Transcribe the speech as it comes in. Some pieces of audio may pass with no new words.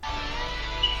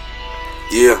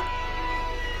Yeah.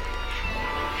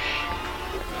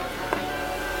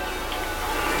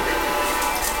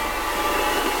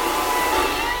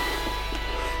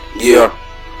 Yeah.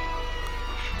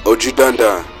 OG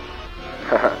DunDun.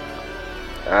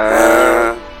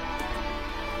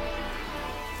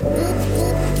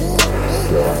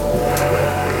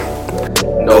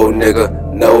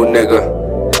 No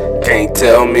nigga, can't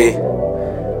tell me.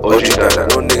 OG DunDun,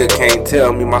 no nigga can't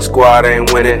tell me my squad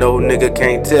ain't winning. No nigga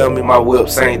can't tell me my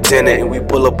whips ain't tinted. And we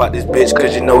pull up out this bitch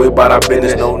cause you know we bout our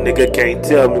business. No nigga can't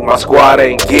tell me my squad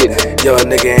ain't getting. Young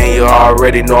nigga and you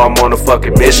already know I'm on a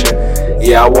fucking mission.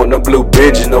 Yeah, I want the blue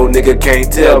binges. No nigga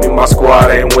can't tell me my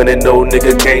squad ain't winning. No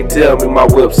nigga can't tell me my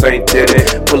whips ain't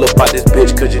tinted. Pull up out this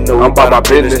bitch cause you know I'm about my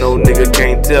business. No nigga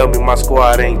can't tell me my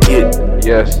squad ain't getting.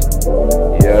 Yes.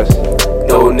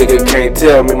 No nigga can't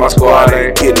tell me my squad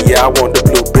ain't getting. Yeah, I want the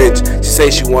blue bitch. She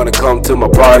say she wanna come to my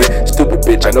party. Stupid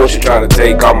bitch, I know she tryna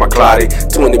take all my clotty.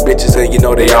 20 bitches and you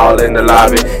know they all in the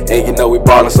lobby. And you know we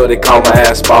ballin' so they call my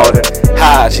ass Spalding.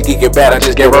 Hi, she get bad, I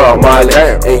just gave her a Molly.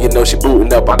 And you know she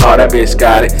bootin' up, I call that bitch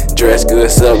Scotty. Dress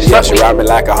good, sub, yeah, she ride me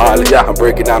like a Harley. Yeah, I'm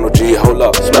breaking down no G, hold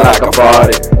up, smell like a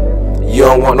party. You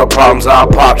don't want no problems, I'll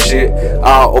pop shit.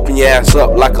 I'll open your ass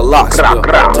up like a locksmith.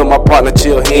 Told my partner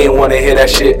chill, he ain't wanna hear that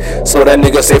shit. So that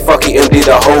nigga say fuck, he empty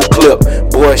the whole clip.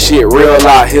 Boy, shit real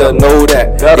out here, know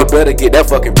that. You better get that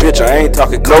fucking picture, I ain't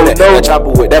talking Kodak. That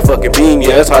chopper with that fucking beam,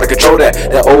 yeah, it's hard to control that.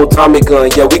 That old Tommy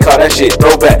gun, yeah, we call that shit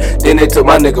throwback. Then they took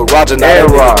my nigga Roger, now that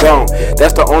nigga gone.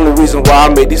 That's the only reason why I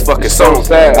made these fucking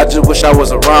songs. I just wish I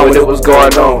was around when it was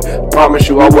going on. Promise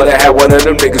you I would've had one of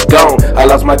them niggas gone. I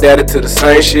lost my daddy to the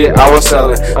same shit I was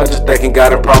selling. I'm just thanking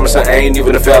God and promising I ain't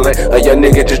even a felon. A young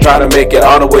nigga just trying to make it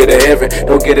all the way to heaven.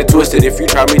 Don't get it twisted, if you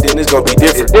try me then it's gonna be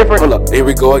different. Hold up, here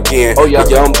we go again. Oh yeah. A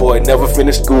young boy never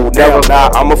finished school, never lie,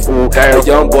 I'm a fool. A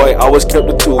young boy always kept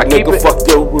the tool. Nigga fuck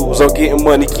your rules, I'm getting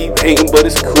money, keep hating but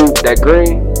it's cool. That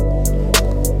green?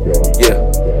 Yeah,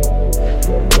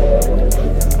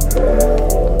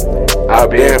 I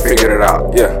been figured it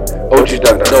out, yeah. OG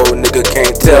DunDun. No nigga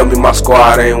can't tell me my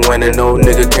squad ain't winning. No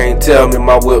nigga can't tell me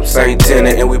my whips ain't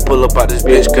tinted. And we pull up out this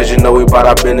bitch cause you know we bout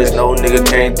our business. No nigga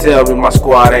can't tell me my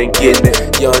squad ain't getting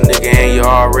it. Young nigga and you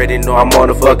already know I'm on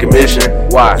a fucking mission.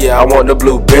 Why? Yeah, I want the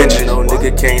blue benches. No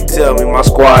nigga can't tell me my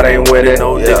squad ain't winning.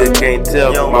 No nigga can't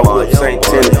tell me my whips ain't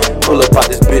tinted. Pull up out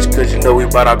this bitch cause you know we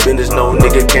bout our business. No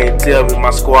nigga can't tell me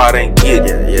my squad ain't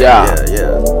getting. Yeah.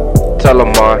 Tell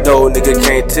him, man. No nigga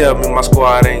can't tell me my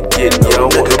squad ain't getting. No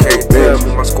nigga can't tell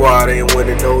me my squad ain't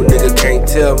winning. No nigga can't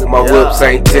tell me my whips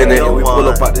ain't tinted. And we pull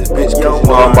up out this bitch cause you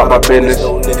know I'm about my business.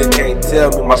 No nigga can't tell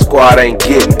me my squad ain't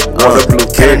getting. On the blue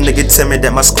can't a nigga tell me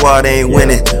that my squad ain't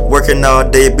winning. Working all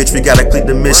day, bitch, we gotta complete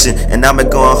the mission. And I've been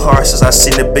going hard since I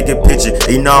seen the bigger picture.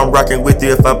 And you know I'm rocking with you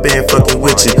if I been fucking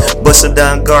with you. Busting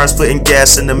down guards, putting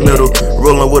gas in the middle.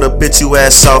 Rolling with a bitch, you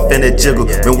ass off in a jiggle.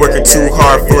 Been working too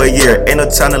hard for a year, ain't no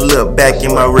time to look back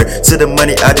in my rear. To the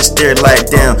money, I just stare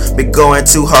like damn. Been going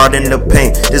too hard in the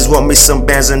paint. Just want me some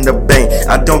bands in the bank.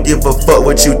 I don't give a fuck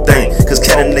what you think. Cause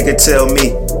can a nigga tell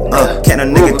me? Can a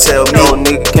nigga tell me? No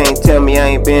nigga can't tell me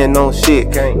I ain't been on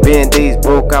shit. Been days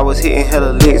broke, I was hitting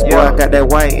hella licks. Boy, I got that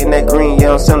white and that green,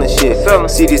 yeah, I'm selling shit.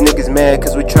 See these niggas mad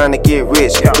cause we trying to get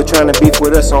rich. We trying to beef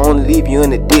with us, so only leave you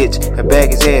in the ditch. I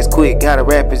bag his ass quick, gotta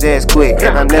rap his ass quick.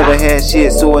 And I never had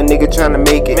shit, so a nigga trying to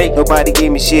make it. Nobody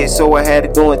gave me shit, so I had to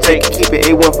go and take it. Keep it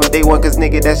A1 from day one, cause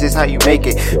nigga, that's just how you make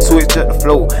it. Switch up the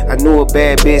flow, I knew a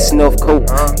bad bitch snuff coke.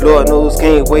 Lord knows,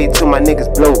 can't wait till my niggas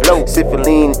blow. Sippin'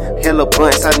 lean, hella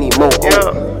blunts, I need more.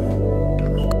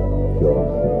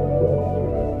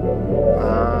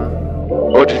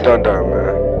 OG DunDun,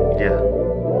 man. Yeah.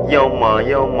 Yo man.